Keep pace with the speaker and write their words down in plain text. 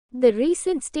The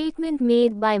recent statement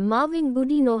made by Maavin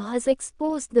Gudino has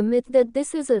exposed the myth that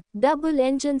this is a double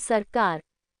engine Sarkar.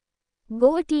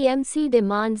 Goa TMC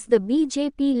demands the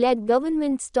BJP-led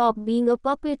government stop being a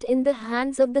puppet in the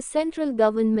hands of the central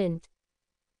government.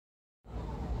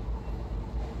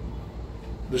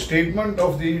 The statement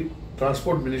of the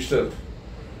Transport Minister,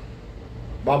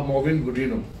 Maavin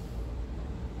Gudino,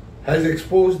 has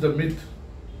exposed the myth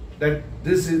that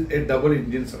this is a double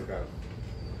engine Sarkar.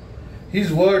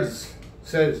 His words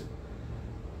says,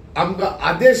 "Amka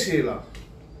Adesh yela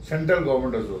central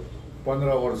government aso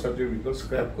 15 वर्षाचे vehicle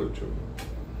scrap करच्यो."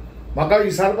 म्हाका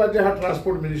विचारपाचें हा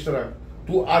transport मिनिस्टराक,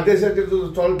 तूं आदेशाचेर जो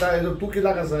चलता हेजो तूं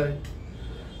कित्याक आसाय?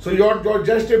 So you're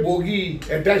just a bogie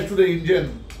attached to the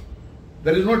engine.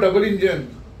 There is no double engine.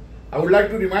 I would like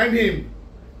to remind him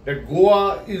that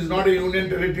Goa is not a union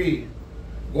territory.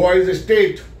 Goa is a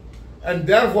state, and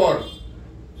therefore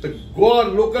the Goa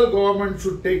local government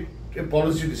should take a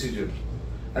policy decision.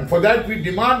 And for that we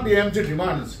demand, the AMC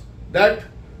demands that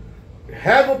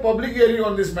have a public hearing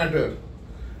on this matter,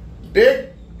 take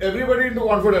everybody into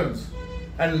confidence,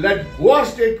 and let Goa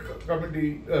State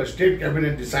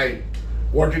Cabinet decide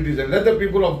what it is, and let the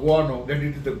people of Goa know that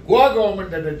it is the Goa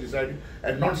government that has decided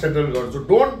and not central government. So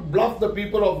don't bluff the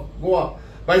people of Goa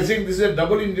by saying this is a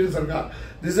double engine Sarkar.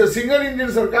 This is a single engine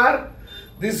Sarkar.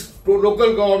 This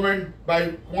local government,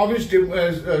 by Maavin's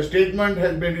statement,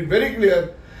 has made it very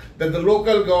clear that the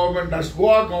local government, as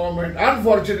Goa government,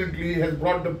 unfortunately has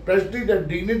brought the prestige and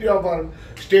dignity of our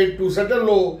state to such a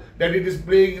low that it is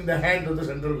playing in the hands of the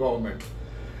central government.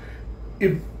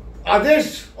 If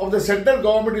Adesh of the central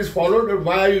government is followed,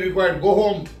 why are you required? Go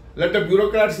home. Let the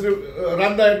bureaucrats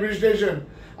run the administration.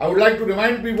 I would like to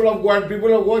remind people of Goa, and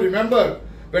people of Goa, remember,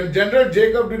 when General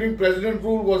Jacob during President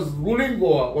rule was ruling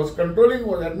Goa, was controlling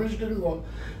Goa, administrating Goa,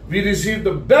 we received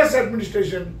the best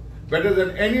administration, better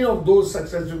than any of those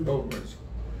successive governments.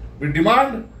 We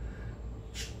demand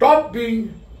stop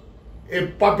being a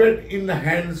puppet in the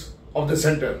hands of the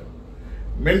center.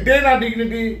 Maintain our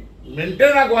dignity,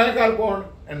 maintain our Goa,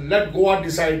 and let Goa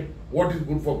decide what is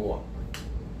good for Goa.